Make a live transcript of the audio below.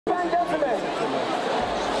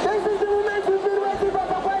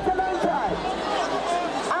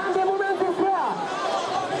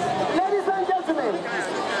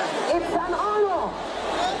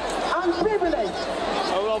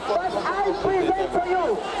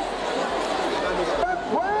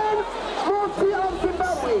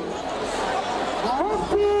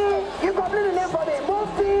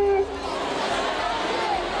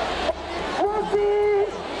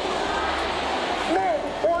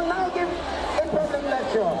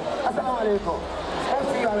Assalamu alaikum.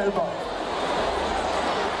 Mufti, you are welcome.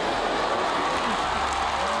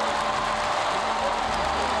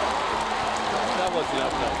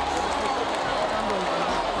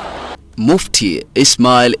 Mufti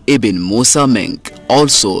Ismail ibn Musa Menk,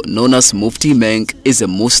 also known as Mufti Menk, is a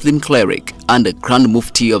Muslim cleric and the Grand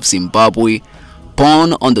Mufti of Zimbabwe,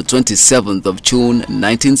 born on the 27th of June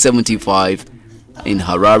 1975 in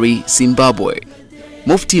Harare, Zimbabwe.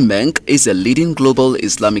 Mufti Menk is a leading global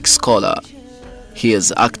Islamic scholar. He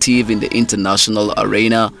is active in the international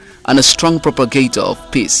arena and a strong propagator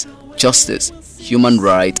of peace, justice, human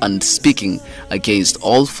rights and speaking against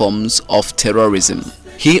all forms of terrorism.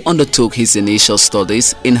 He undertook his initial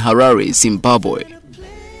studies in Harare, Zimbabwe.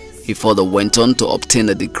 He further went on to obtain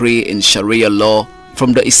a degree in Sharia law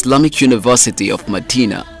from the Islamic University of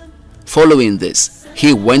Medina. Following this,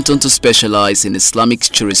 he went on to specialize in Islamic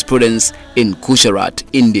jurisprudence in Gujarat,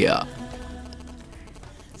 India.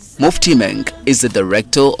 Mufti Menk is the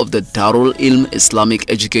director of the Darul Ilm Islamic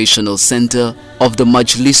Educational Center of the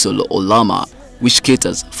Majlisul Ulama, which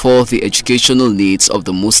caters for the educational needs of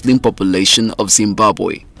the Muslim population of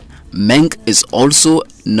Zimbabwe. Menk is also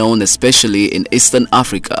known especially in Eastern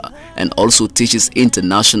Africa and also teaches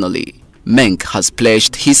internationally. Menk has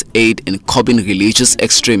pledged his aid in curbing religious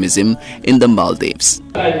extremism in the Maldives.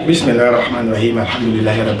 Bismillahirrahmanirrahim.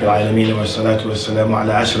 Alhamdulillahi Rabbil Alameen wa salatu wa salamu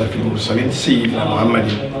ala ashrafil mursalin Sayyidina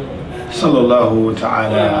Muhammadin sallallahu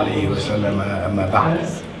ta'ala alayhi wa sallam amma ba'd.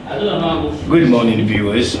 Good morning,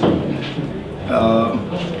 viewers.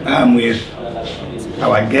 I'm with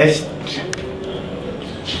our guest,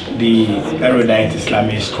 the erudite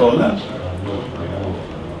Islamic scholar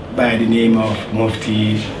by the name of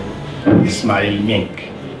Mufti Ismail Menk,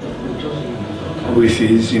 who is a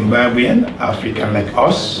Zimbabwean African like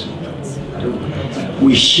us.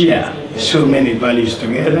 We share so many values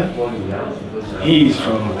together. He is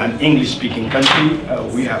from an English-speaking country.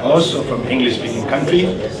 We are also from English-speaking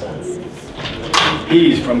country.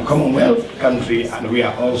 He is from Commonwealth country and we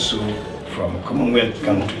are also from Commonwealth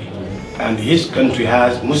country. And his country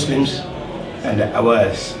has Muslims and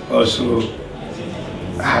ours also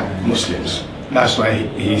have Muslims. That's why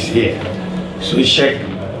he is here. So Sheikh,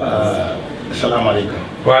 Assalamu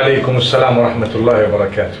alaikum. Wa alaikum assalam wa rahmatullahi wa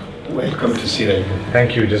barakatuh. Welcome to Sierra Leone.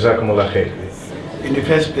 Thank you, Jazakumullah khair. In the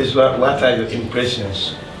first place, what are your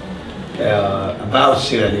impressions about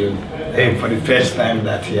Sierra Leone for the first time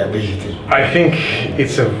that you are visiting? I think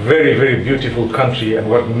it's a very, very beautiful country, and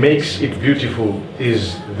what makes it beautiful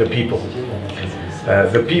is the people.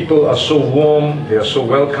 The people are so warm, they are so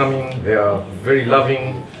welcoming, they are very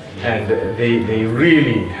loving, and they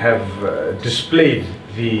really have displayed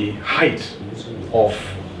the height of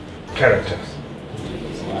character.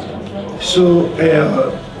 So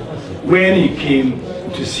when you came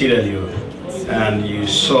to Sierra Leone and you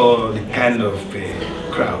saw the kind of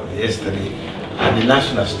crowd yesterday at the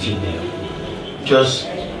National Stadium,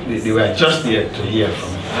 they were just there to hear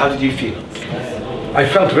from you. How did you feel? I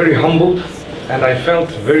felt very humbled and I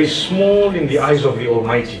felt very small in the eyes of the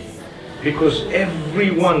Almighty, because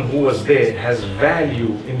everyone who was there has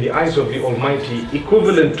value in the eyes of the Almighty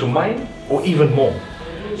equivalent to mine or even more.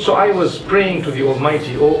 So I was praying to the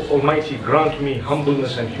Almighty, oh Almighty, grant me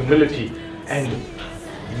humbleness and humility and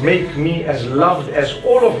make me as loved as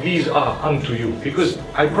all of these are unto you, because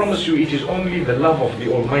I promise you it is only the love of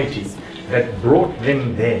the Almighty that brought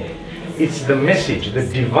them there. It's the message, the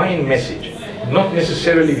divine message, not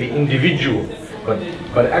necessarily the individual,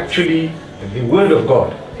 but actually the word of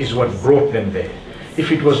God is what brought them there.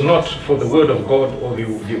 If it was not for the word of God or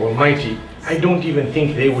the Almighty, I don't even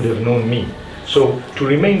think they would have known me. So to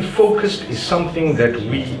remain focused is something that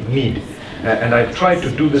we need. And I've tried to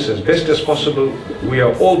do this as best as possible. We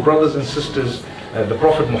are all brothers and sisters. The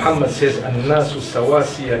Prophet Muhammad says, "An-nasu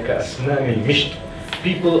sawasiya ka-asnanil misht."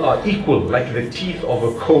 People are equal like the teeth of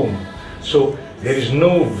a comb. So there is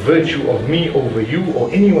no virtue of me over you or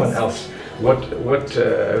anyone else. What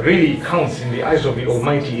really counts in the eyes of the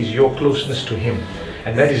Almighty is your closeness to Him.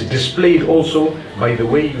 And that is displayed also by the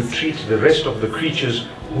way you treat the rest of the creatures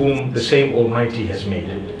whom the same Almighty has made.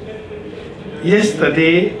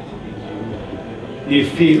 Yesterday, the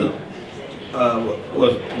field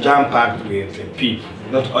was jam-packed with people,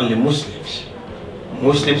 not only Muslims.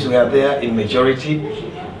 Muslims were there in majority,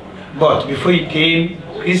 but before you came,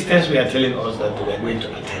 Christians were telling us that they were going to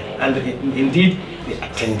attend, and indeed they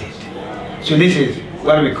attended. So this is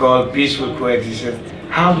what we call peaceful coexistence.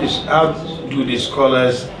 How do the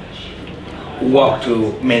scholars work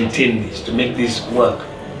to maintain this, to make this work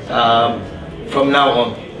from now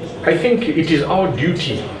on? I think it is our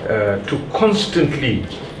duty to constantly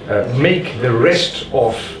make the rest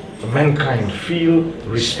of mankind feel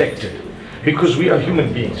respected. Because we are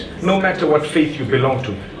human beings. No matter what faith you belong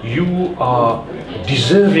to, you are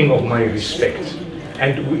deserving of my respect.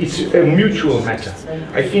 And it's a mutual matter.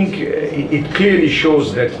 I think it clearly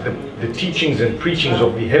shows that the teachings and preachings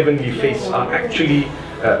of the heavenly faiths are actually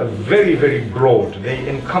very, very broad. They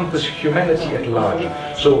encompass humanity at large.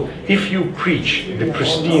 So if you preach the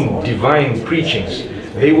pristine, divine preachings,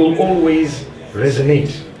 they will always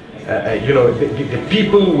resonate. You know, the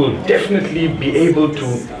people will definitely be able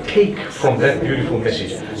to take from that beautiful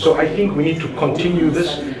message. So I think we need to continue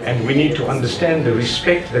this, and we need to understand the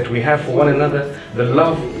respect that we have for one another, the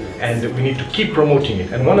love, and we need to keep promoting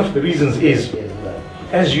it. And one of the reasons is,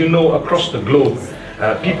 as you know, across the globe,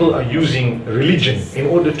 people are using religion in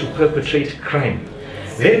order to perpetrate crime.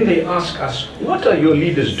 Then they ask us, what are your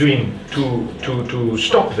leaders doing to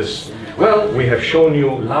stop this? Well, we have shown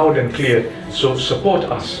you loud and clear, so support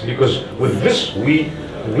us, because with this we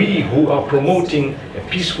who are promoting a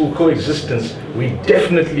peaceful coexistence, we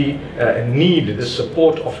definitely need the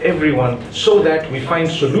support of everyone so that we find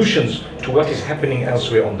solutions to what is happening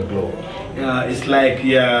elsewhere on the globe. It's like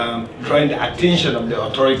drawing the attention of the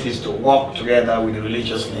authorities to work together with the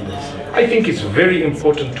religious leaders. I think it's very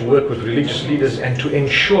important to work with religious leaders and to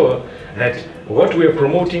ensure that what we are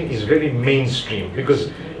promoting is very mainstream,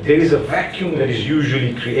 because there is a vacuum that is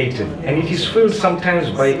usually created, and it is filled sometimes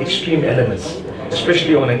by extreme elements,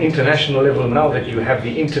 especially on an international level. Now that you have the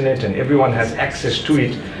internet and everyone has access to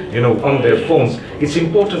it, you know, on their phones, it's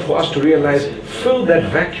important for us to realize, fill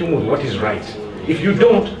that vacuum with what is right. If you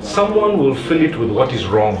don't, someone will fill it with what is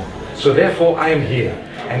wrong. So therefore I am here,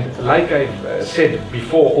 and like I've said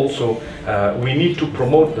before also, we need to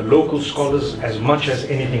promote the local scholars as much as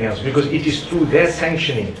anything else, because it is through their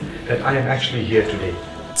sanctioning that I am actually here today.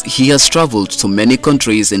 He has traveled to many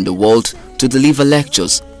countries in the world to deliver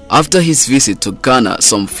lectures. After his visit to Ghana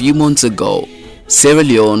some few months ago, Sierra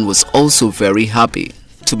Leone was also very happy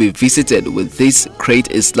to be visited with this great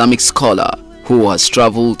Islamic scholar who has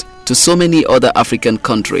traveled to so many other African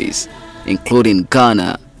countries, including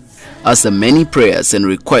Ghana. As the many prayers and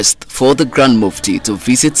requests for the Grand Mufti to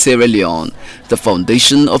visit Sierra Leone, the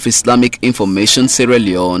Foundation of Islamic Information Sierra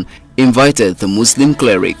Leone invited the Muslim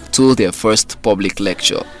cleric to their first public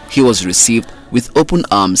lecture. He was received with open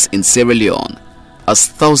arms in Sierra Leone, as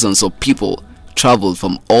thousands of people traveled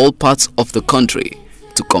from all parts of the country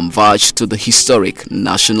to converge to the historic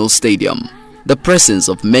National Stadium. The presence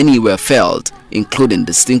of many were felt, including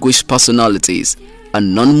distinguished personalities,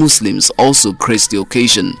 and non-Muslims also graced the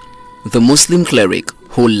occasion. The Muslim cleric,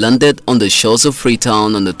 who landed on the shores of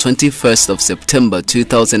Freetown on the 21st of September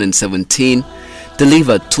 2017,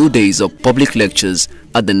 delivered 2 days of public lectures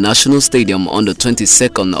at the National Stadium on the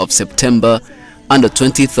 22nd of September and the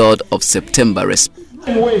 23rd of September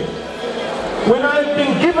respectively. When I've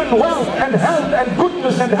been given wealth and health and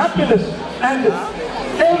goodness and happiness and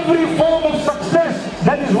every form of success,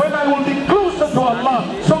 that is when I will be closer to Allah,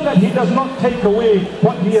 so that He does not take away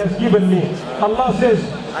what He has given me. Allah says,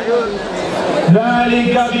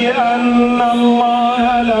 ذلك بأن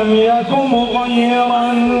الله لم يكن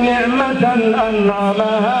مغيرا نعمة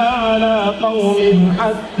أنعمها على قوم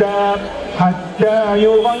حتى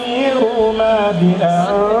يغيروا ما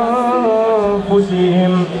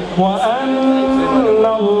بأنفسهم وأن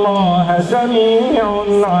الله سميع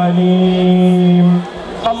عليم.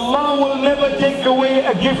 Allah will never take away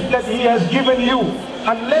a gift that He has given you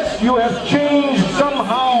unless you have changed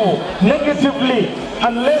somehow negatively,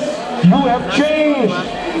 unless you have changed.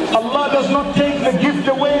 Allah does not take the gift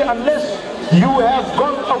away unless you have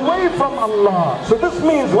gone away from Allah. So this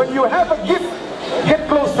means when you have a gift, get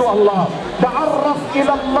close to Allah. تعرف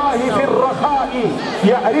إلى الله في الرخاء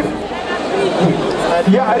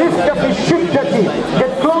يعرفك في الشدة.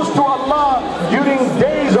 Get close to Allah during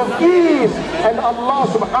days of ease, and Allah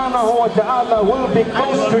subhanahu wa ta'ala will be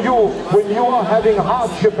close to you when you are having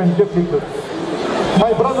hardship and difficulty.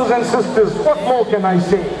 My brothers and sisters, what more can I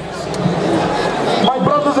say? My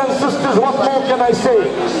brothers and sisters, what more can I say?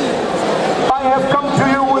 I have come to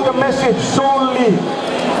you with a message solely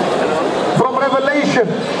from revelation.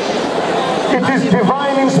 It is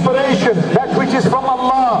divine inspiration, that which is from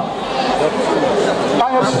Allah.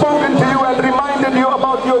 I have spoken to you and reminded you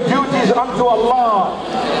about your duties unto Allah.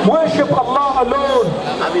 Worship Allah alone.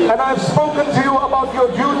 And I have spoken to you about your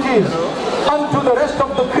duties unto the rest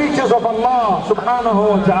of the creatures of Allah subhanahu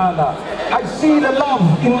wa ta'ala. I see the love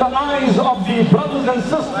in the eyes of the brothers and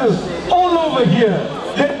sisters all over here.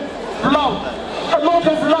 Love, a lot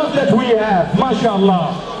of love that we have,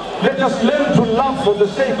 mashallah. Let us learn to love for the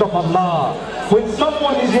sake of Allah. When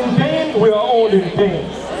someone is in pain, we are all in pain.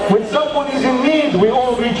 When someone is in need, we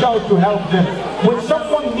all reach out to help them. When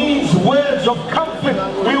someone needs words of comfort,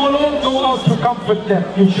 we will all go out to comfort them,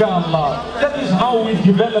 inshallah. That is how we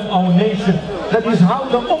develop our nation. That is how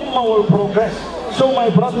the ummah will progress. So my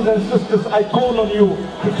brothers and sisters, I call on you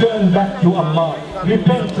to turn back to Allah.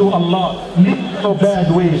 Repent to Allah. Leave your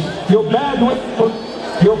bad ways.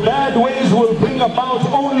 Your bad ways will bring about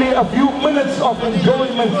only a few minutes of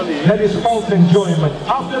enjoyment, that is false enjoyment.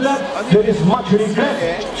 After that, there is much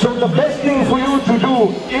regret. So the best thing for you to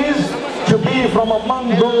do is to be from among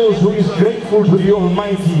those who is grateful to the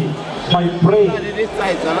Almighty by praying.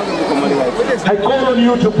 I call on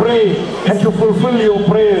you to pray and to fulfill your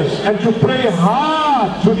prayers and to pray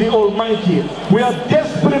hard to the Almighty. We are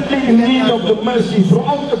desperately in need of the mercy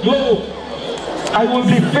throughout the globe. I will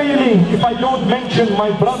be failing if I don't mention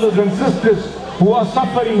my brothers and sisters who are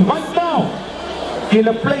suffering right now in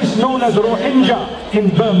a place known as Rohingya in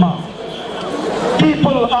Burma.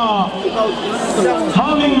 People are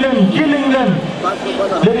harming them, killing them.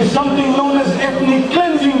 There is something known as ethnic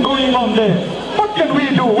cleansing going on there. What can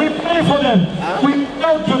we do? We pray for them. We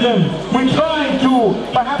out to them. We try to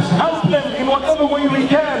perhaps help them in whatever way we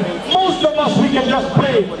can. Most of us, we can just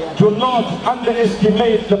pray. Do not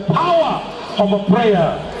underestimate the power of a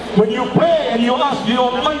prayer. When you pray and you ask the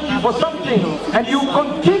Almighty for something and you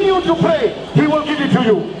continue to pray, He will give it to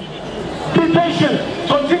you. Be patient,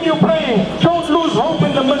 continue praying, don't lose hope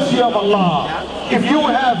in the mercy of Allah. If you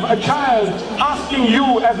have a child asking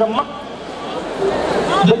you as a mother,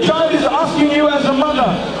 the child is asking you as a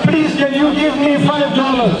mother, please can you give me $5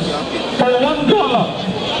 or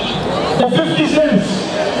 $1 or 50 cents?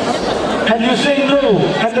 And you say no,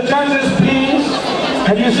 and the child says please,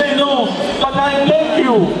 and you say no, but I beg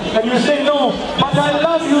you, and you say no, but I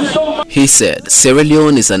love you so much. He said Sierra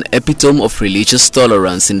Leone is an epitome of religious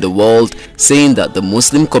tolerance in the world, saying that the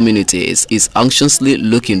Muslim community is anxiously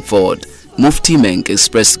looking forward. Mufti Menk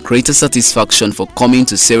expressed greater satisfaction for coming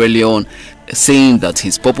to Sierra Leone, saying that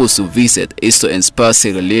his purpose to visit is to inspire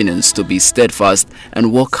Sierra Leoneans to be steadfast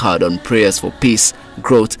and work hard on prayers for peace,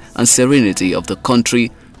 growth and serenity of the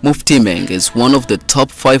country. Mufti Menk is one of the top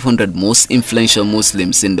 500 most influential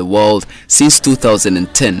Muslims in the world since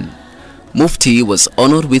 2010. Mufti was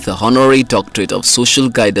honored with a honorary doctorate of social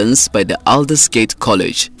guidance by the Aldersgate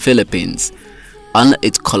College, Philippines, and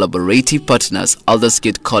its collaborative partners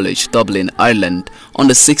Aldersgate College, Dublin, Ireland, on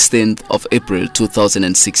the 16th of April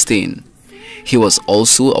 2016. He was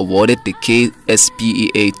also awarded the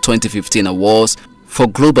KSPEA 2015 Awards for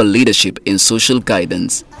Global Leadership in Social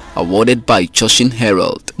Guidance, awarded by Choshin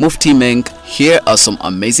Herald. Mufti Menk. Here are some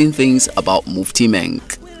amazing things about Mufti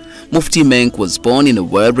Menk. Mufti Menk was born in a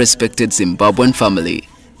well-respected Zimbabwean family.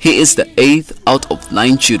 He is the 8th out of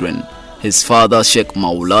 9 children. His father, Sheikh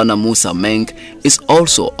Maulana Musa Menk, is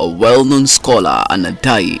also a well-known scholar and a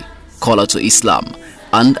da'i, caller to Islam,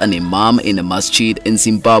 and an imam in a masjid in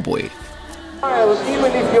Zimbabwe.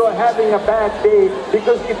 Even if you're having a bad day,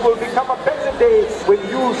 because it will become a better day when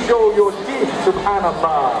you show your teeth,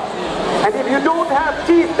 subhanallah. And if you don't have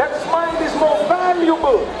teeth, that smile is more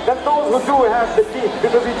valuable than those who do have the teeth,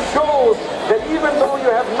 because it shows that even though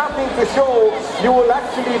you have nothing to show, you will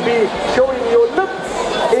actually be showing your lips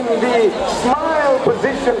in the smile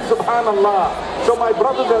position, subhanallah. So my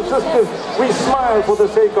brothers and sisters, we smile for the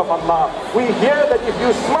sake of Allah. We hear that if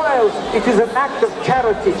you smile, it is an act of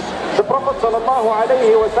charity. The Prophet sallallahu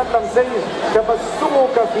alayhi wa sallam says,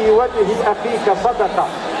 تَبَسُّمُكَ فِي وَجْهِ أَخِيكَ صَدَقَةً.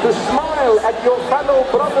 To smile at your fellow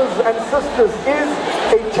brothers and sisters is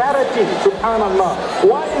a charity, subhanallah.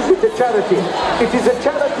 Why is it a charity? It is a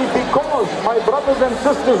charity because, my brothers and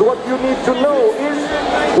sisters, what you need to know is,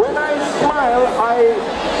 when I smile,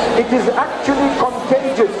 it is actually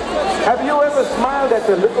contagious. Have you ever smiled at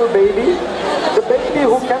a little baby? The baby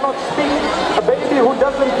who cannot speak, a baby who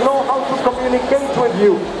doesn't know how to communicate with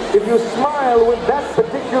you. If you smile with that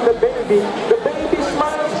particular baby, the baby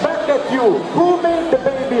smiles back at you. Who made the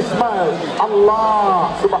baby smile?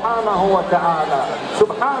 Allah subhanahu wa ta'ala.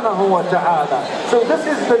 Subhanahu wa ta'ala. So this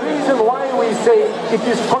is the reason why we say it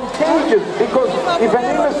is contagious, because if an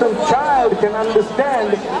innocent child can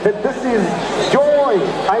understand that this is joy,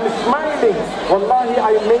 I'm smiling, wallahi,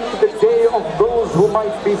 I make the day of those who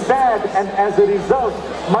might be sad, and as a result,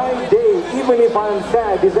 my day, even if I am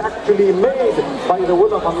sad, is actually made by the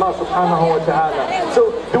will of Allah subhanahu wa ta'ala.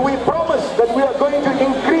 So do we promise that we are going to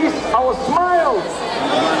increase our smiles?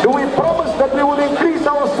 Do we promise that we will increase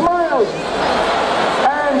our smiles?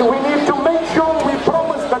 And we need to make sure we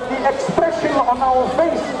promise that the expression on our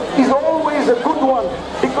face is always a good one,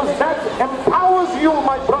 because that empowers you,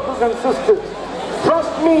 my brothers and sisters.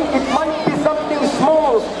 Trust me, it might be something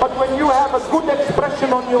small, but when you have a good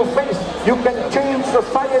expression on your face, you can change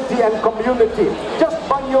society and community just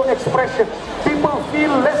by your expression. People feel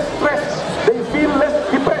feel less stressed, they feel less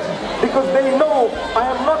depressed, because they know I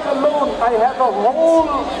am not alone. I have a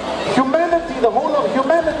whole humanity, the whole of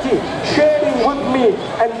humanity sharing with me,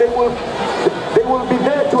 and they will be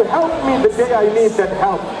there to help me the day I need that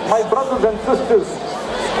help. My brothers and sisters,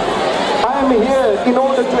 I am here in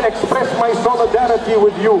order to express my solidarity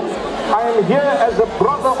with you. I am here as a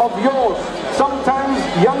brother of yours, sometimes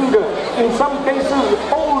younger, in some cases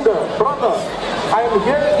older brother. I am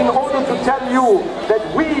here in order to tell you that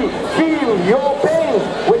we feel your pain.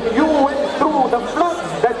 When you went through the floods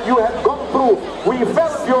that you have gone through, we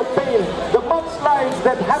felt your pain. The mudslides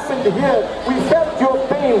that happened here, we felt your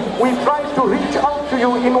pain. We tried to reach out to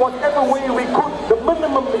you in whatever way we could. The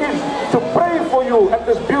minimum is to pray for you and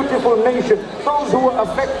this beautiful nation. Those who were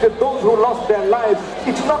affected, those who lost their lives.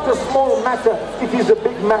 It's not a small matter, it is a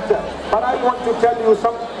big matter. But I want to tell you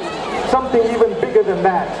something even bigger than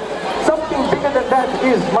that. Something bigger than that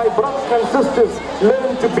is, my brothers and sisters,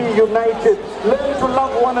 learn to be united. Learn to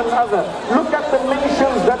love one another. Look at the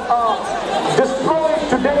nations that are destroyed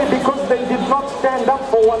today because they did not stand up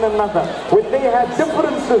for one another. When they had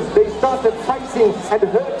differences, they started fighting and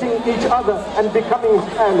hurting each other and becoming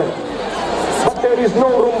violent. But there is no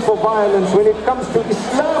room for violence. When it comes to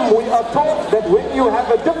Islam, we are taught that when you have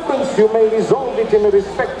a difference, you may resolve it in a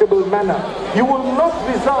respectable manner. You will not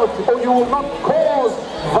result, or you will not cause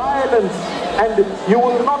violence, and you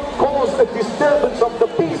will not cause a disturbance of the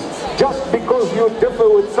peace just because you differ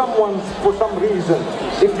with someone for some reason.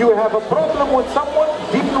 If you have a problem with someone,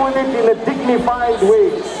 deal with it in a dignified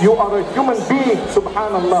way. You are a human being,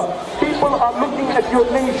 subhanallah. People are looking at your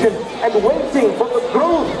nation and waiting for the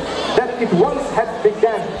growth that it once had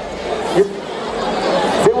began.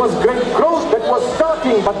 There was great growth that was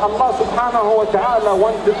starting, but Allah subhanahu wa ta'ala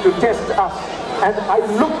wanted to test us. And I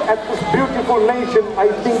look at this beautiful nation, I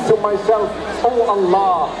think to myself, oh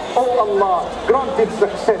Allah, grant it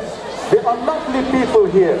success. There are lovely people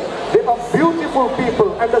here. There are beautiful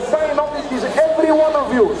people. And the sign of it is every one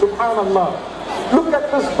of you, subhanallah. Look at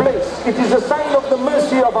this place. It is a sign of the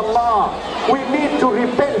mercy of Allah. We need to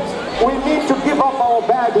repent. We need to give up our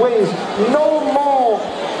bad ways. No more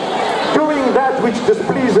doing that which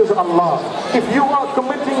displeases Allah. If you are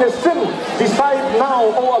committing a sin, decide now,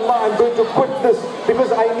 oh Allah, I'm going to quit this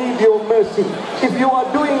because I need your mercy. If you are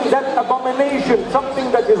doing that abomination,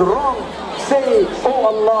 something that is wrong, say,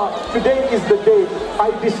 oh Allah, today is the day.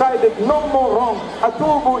 I decided no more wrong.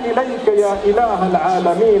 Atubu ilayka ya ilaha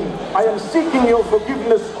al-alamin. I am seeking your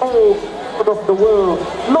forgiveness, oh Lord of the world.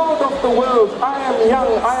 Lord of the world, I am young,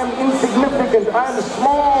 I am insignificant, I am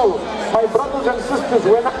small. My brothers and sisters,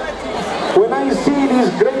 when I see these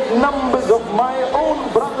great numbers of my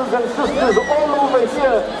own brothers and sisters all over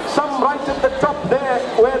here, some right at the top there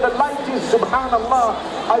where the light is, subhanallah,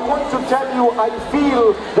 I want to tell you, I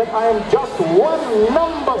feel that I am just one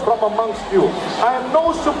number from amongst you. I am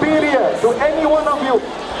no superior to any one of you.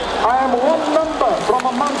 I am one number from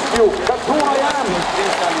amongst you. That's who I am.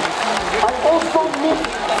 I also need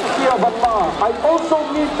the mercy of Allah. I also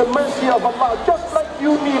need the mercy of Allah, just like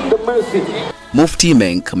you need the mercy. Mufti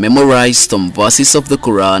Menk memorized some verses of the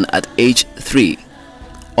Quran at age 3.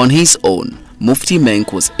 On his own, Mufti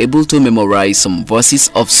Menk was able to memorize some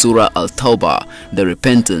verses of Surah Al-Tawbah, the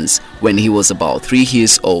repentance, when he was about 3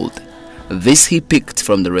 years old. This he picked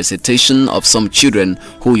from the recitation of some children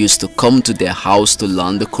who used to come to their house to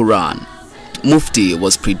learn the Quran. Mufti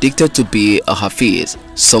was predicted to be a Hafiz,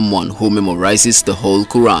 someone who memorizes the whole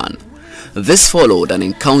Quran. This followed an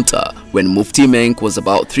encounter when Mufti Menk was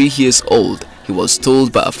about 3 years old. He was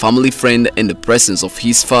told by a family friend in the presence of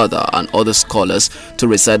his father and other scholars to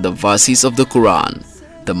recite the verses of the Quran.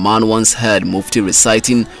 The man once heard Mufti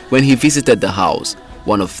reciting when he visited the house.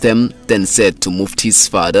 One of them then said to Mufti's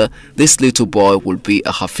father, this little boy will be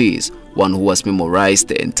a Hafiz, one who has memorized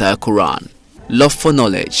the entire Quran. Love for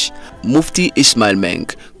knowledge. Mufti Ismail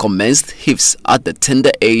Menk commenced Hifz at the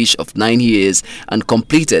tender age of 9 years and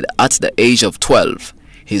completed at the age of 12.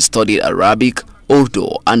 He studied Arabic, Urdu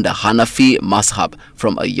and the Hanafi Mazhab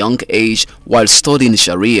from a young age while studying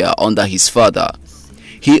Sharia under his father.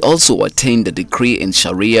 He also attained a degree in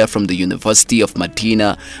Sharia from the University of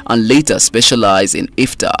Medina and later specialized in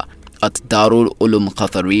Ifta at Darul Ulum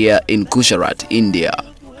Qathariya in Gujarat, India.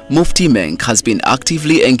 Mufti Menk has been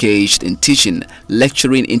actively engaged in teaching,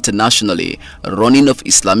 lecturing internationally, running of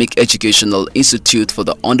Islamic Educational Institute for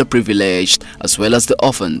the underprivileged as well as the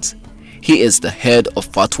orphans. He is the head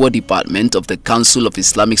of Fatwa Department of the Council of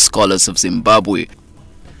Islamic Scholars of Zimbabwe.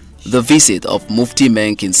 The visit of Mufti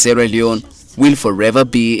Menk in Sierra Leone will forever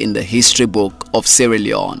be in the history book of Sierra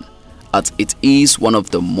Leone, as it is one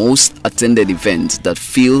of the most attended events that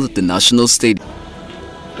filled the national stadium.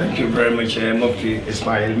 Thank you very much, Mufti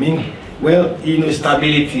Ismail. Well,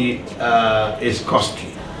 stability is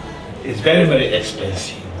costly. It's very, very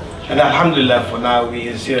expensive. And alhamdulillah, for now, we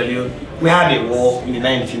in Sierra Leone, we had a war in the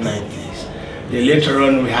 1990s. Then later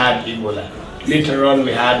on, we had Ebola. Later on,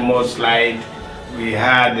 we had mudslide. We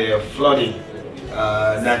had flooding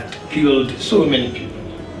that killed so many people.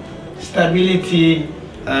 Stability,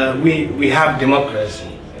 we have democracy.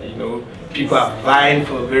 People are vying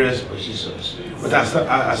for various positions. But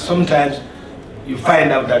as sometimes you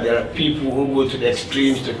find out that there are people who go to the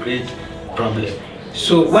extremes to create problems.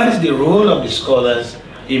 So what is the role of the scholars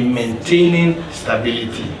in maintaining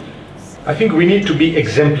stability? I think we need to be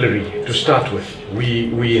exemplary to start with.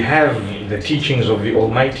 We have the teachings of the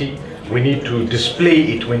Almighty. We need to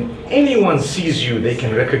display it. When anyone sees you, they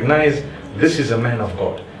can recognize this is a man of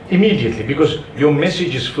God immediately, because your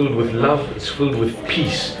message is filled with love, it's filled with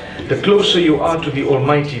peace. The closer you are to the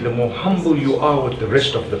Almighty, the more humble you are with the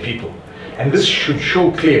rest of the people. And this should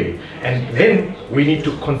show clearly. And then we need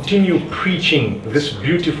to continue preaching this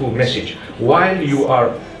beautiful message. While you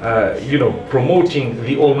are, promoting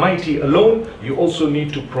the Almighty alone, you also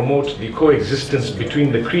need to promote the coexistence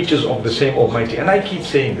between the creatures of the same Almighty. And I keep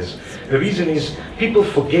saying this. The reason is people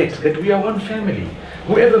forget that we are one family.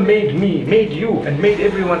 Whoever made me, made you, and made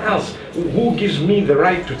everyone else. Who gives me the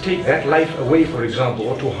right to take that life away, for example,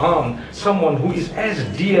 or to harm someone who is as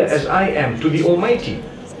dear as I am to the Almighty?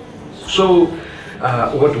 So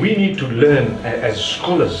what we need to learn as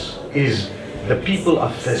scholars is the people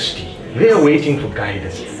are thirsty. They are waiting for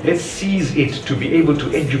guidance. Let's seize it to be able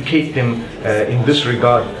to educate them in this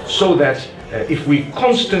regard, so that if we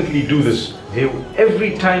constantly do this,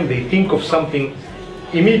 every time they think of something,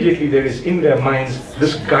 immediately there is in their minds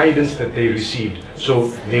this guidance that they received,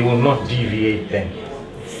 so they will not deviate then.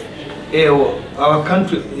 Our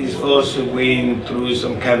country is also going through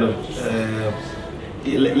some kind of,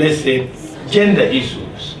 let's say, gender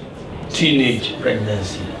issues, teenage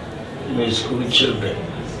pregnancy, school children.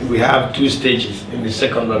 We have two stages in the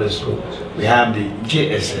secondary school. We have the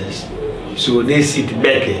JSS, so they sit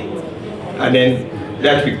back, and then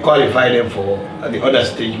that we qualify them for the other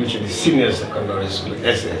stage, which is the senior secondary school,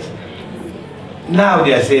 SS. Now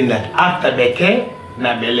they are saying that after Beke,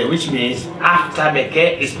 Nabele, which means after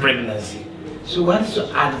Beke is pregnancy. So what is your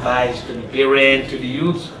advice to the parents, to the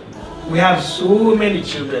youth? We have so many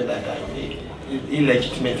children that are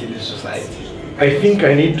illegitimate in the society. I think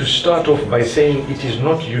I need to start off by saying it is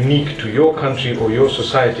not unique to your country or your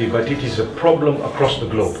society, but it is a problem across the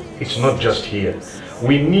globe. It's not just here.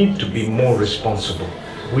 We need to be more responsible.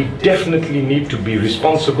 We definitely need to be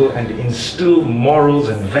responsible and instill morals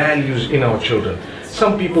and values in our children.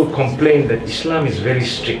 Some people complain that Islam is very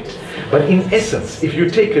strict, but in essence, if you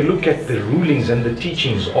take a look at the rulings and the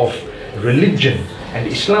teachings of religion, and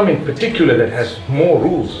Islam in particular that has more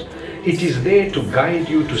rules, it is there to guide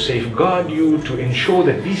you, to safeguard you, to ensure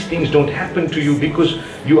that these things don't happen to you, because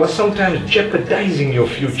you are sometimes jeopardizing your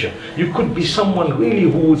future. You could be someone really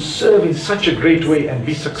who would serve in such a great way and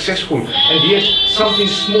be successful, and yet something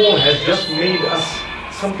small has just made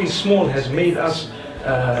us,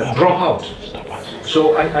 drop out.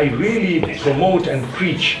 So I really promote and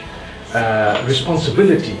preach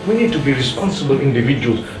responsibility. We need to be responsible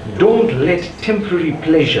individuals. Don't let temporary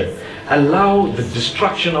pleasure allow the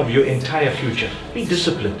destruction of your entire future. Be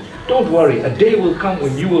disciplined. Don't worry, a day will come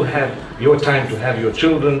when you will have your time to have your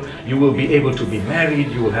children, you will be able to be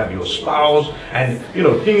married, you will have your spouse, and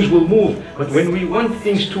things will move. But when we want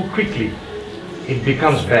things too quickly, it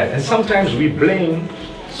becomes bad. And sometimes we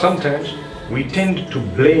tend to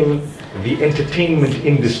blame the entertainment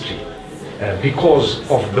industry because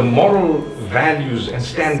of the moral values and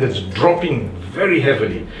standards dropping very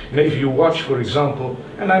heavily. If you watch, for example,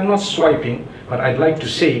 and I'm not swiping, but I'd like to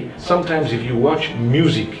say, sometimes if you watch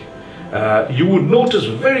music, you would notice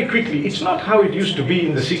very quickly, it's not how it used to be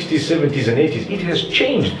in the 60s, 70s and 80s. It has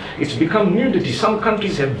changed. It's become nudity. Some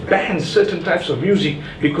countries have banned certain types of music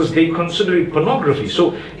because they consider it pornography.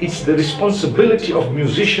 So it's the responsibility of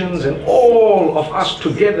musicians and all of us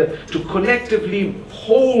together to collectively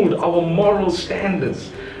hold our moral standards.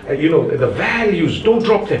 The values, don't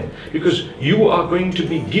drop them, because you are going to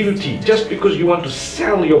be guilty. Just because you want to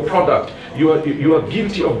sell your product, you are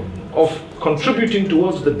guilty of contributing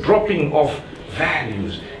towards the dropping of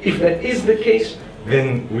values. If that is the case,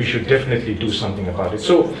 then we should definitely do something about it.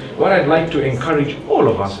 So what I'd like to encourage all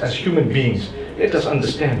of us as human beings, let us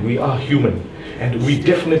understand we are human, and we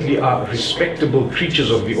definitely are respectable creatures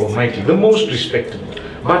of the Almighty, the most respectable.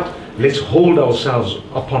 But let's hold ourselves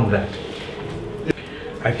upon that.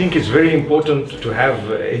 I think it's very important to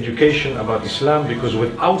have education about Islam, because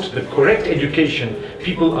without the correct education,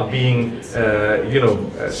 people are being,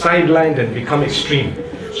 sidelined and become extreme.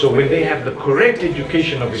 So when they have the correct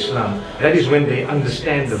education of Islam, that is when they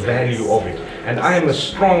understand the value of it. And I am a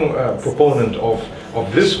strong proponent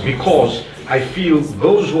of this, because I feel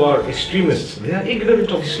those who are extremists, they are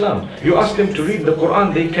ignorant of Islam. You ask them to read the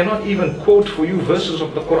Quran, they cannot even quote for you verses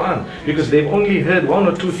of the Quran, because they've only heard one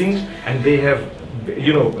or two things and they have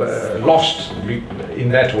lost in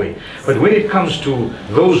that way. But when it comes to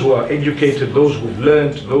those who are educated, those who've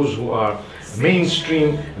learned, those who are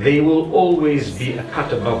mainstream, they will always be a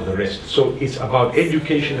cut above the rest. So it's about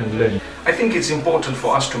education and learning. I think it's important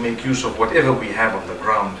for us to make use of whatever we have on the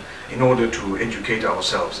ground in order to educate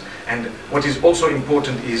ourselves. And what is also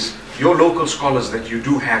important is your local scholars that you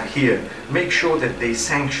do have here, make sure that they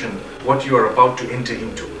sanction what you are about to enter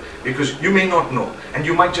into. Because you may not know, and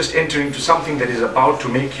you might just enter into something that is about to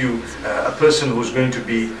make you a person who's going to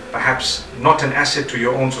be perhaps not an asset to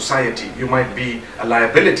your own society. You might be a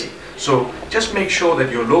liability. So just make sure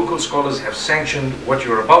that your local scholars have sanctioned what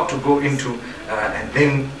you're about to go into, and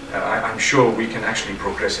then I'm sure we can actually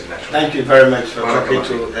progress in that. Thank you very much for talking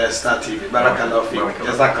to Star TV. Barakallahu feek.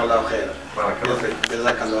 Jazakallahu khair.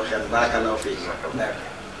 Jazakallahu khair. Barakallahu feek.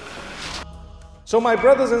 So my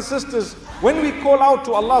brothers and sisters, when we call out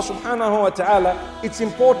to Allah subhanahu wa ta'ala, it's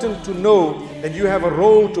important to know that you have a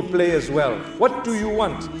role to play as well. What do you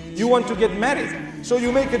want? You want to get married. So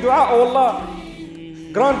you make a dua, oh Allah,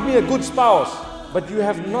 grant me a good spouse. But you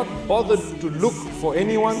have not bothered to look for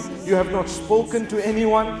anyone. You have not spoken to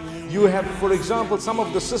anyone. You have, for example, some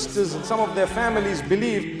of the sisters and some of their families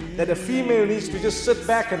believe that a female needs to just sit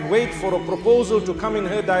back and wait for a proposal to come in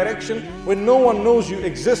her direction when no one knows you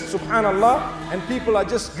exist, subhanallah, and people are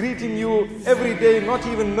just greeting you every day, not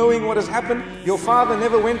even knowing what has happened. Your father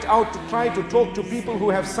never went out to try to talk to people who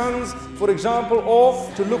have sons, for example, or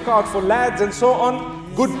to look out for lads and so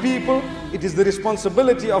on, good people. It is the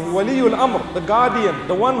responsibility of Waliul Amr, the guardian,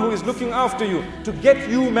 the one who is looking after you, to get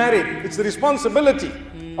you married. It's the responsibility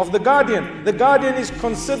of the guardian. The guardian is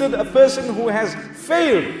considered a person who has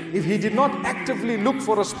failed if he did not actively look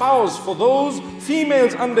for a spouse for those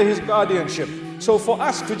females under his guardianship. So for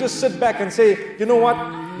us to just sit back and say, you know what,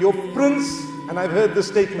 your prince, and I've heard this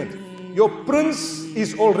statement, your prince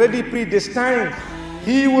is already predestined.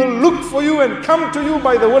 He will look for you and come to you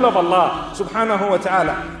by the will of Allah subhanahu wa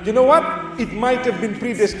ta'ala. You know what? It might have been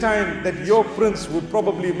predestined that your prince would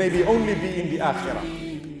probably maybe only be in the akhirah.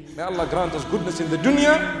 May Allah grant us goodness in the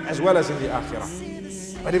dunya as well as in the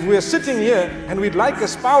akhirah. But if we are sitting here and we'd like a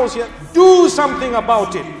spouse here, do something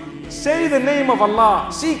about it. Say the name of Allah,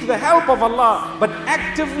 seek the help of Allah, but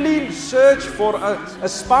actively search for a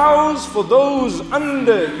spouse for those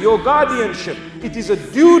under your guardianship. It is a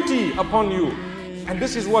duty upon you. And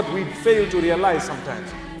this is what we fail to realize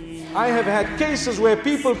sometimes. I have had cases where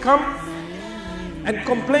people come and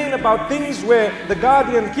complain about things where the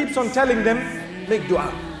guardian keeps on telling them, make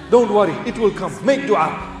dua, don't worry, it will come, make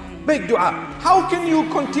dua, make dua. How can you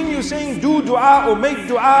continue saying do dua or make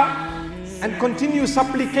dua and continue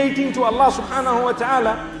supplicating to Allah subhanahu wa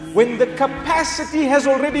ta'ala when the capacity has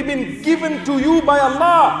already been given to you by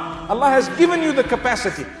Allah? Allah has given you the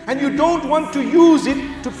capacity and you don't want to use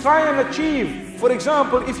it to try and achieve. For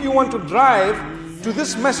example, if you want to drive to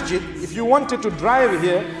this masjid, if you wanted to drive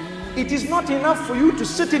here, it is not enough for you to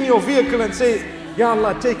sit in your vehicle and say, Ya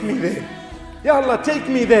Allah, take me there. Ya Allah, take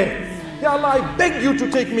me there. Ya Allah, I beg you to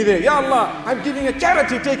take me there. Ya Allah, I'm giving a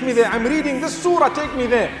charity, take me there. I'm reading this surah, take me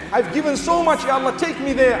there. I've given so much, Ya Allah, take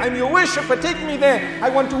me there. I'm your worshipper, take me there. I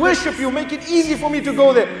want to worship you, make it easy for me to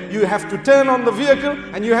go there. You have to turn on the vehicle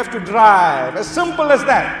and you have to drive. As simple as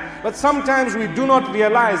that. But sometimes we do not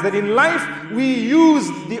realize that in life we use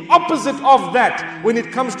the opposite of that when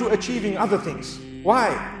it comes to achieving other things.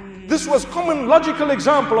 Why? This was common logical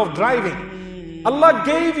example of driving. Allah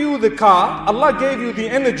gave you the car, Allah gave you the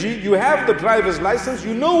energy, you have the driver's license,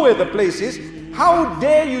 you know where the place is. How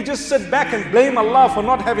dare you just sit back and blame Allah for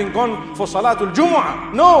not having gone for Salatul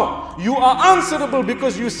Jumu'ah? No, you are answerable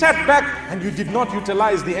because you sat back and you did not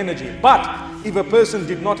utilize the energy. But if a person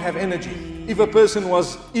did not have energy, if a person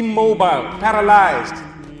was immobile, paralyzed,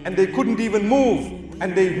 and they couldn't even move,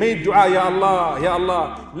 and they made dua, Ya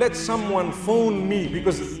Allah, let someone phone me,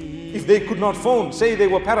 because if they could not phone, say they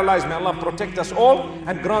were paralyzed, may Allah protect us all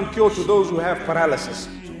and grant cure to those who have paralysis.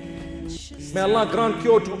 May Allah grant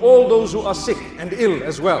cure to all those who are sick and ill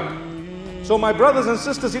as well. So my brothers and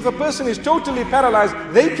sisters, if a person is totally paralyzed,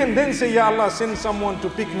 they can then say, Ya Allah, send someone to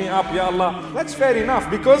pick me up, Ya Allah. That's fair enough,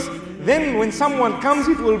 because then when someone comes,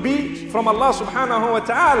 it will be from Allah subhanahu wa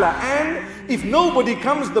ta'ala. And if nobody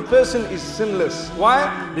comes, the person is sinless.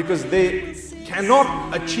 Why? Because they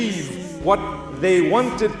cannot achieve what they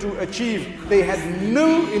wanted to achieve. They had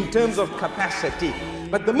no in terms of capacity.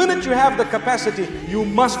 But the minute you have the capacity, you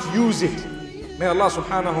must use it. May Allah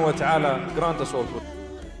subhanahu wa ta'ala grant us all.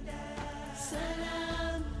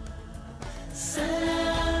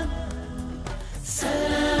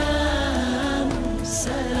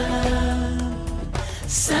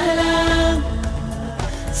 Salam,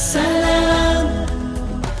 salam,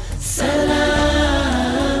 salam,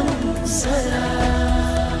 salam.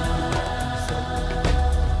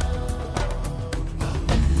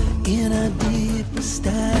 In a deepest,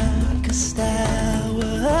 darkest hour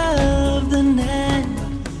of the night,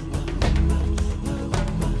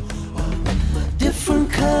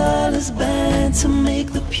 different colors band to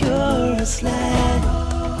make the purest light.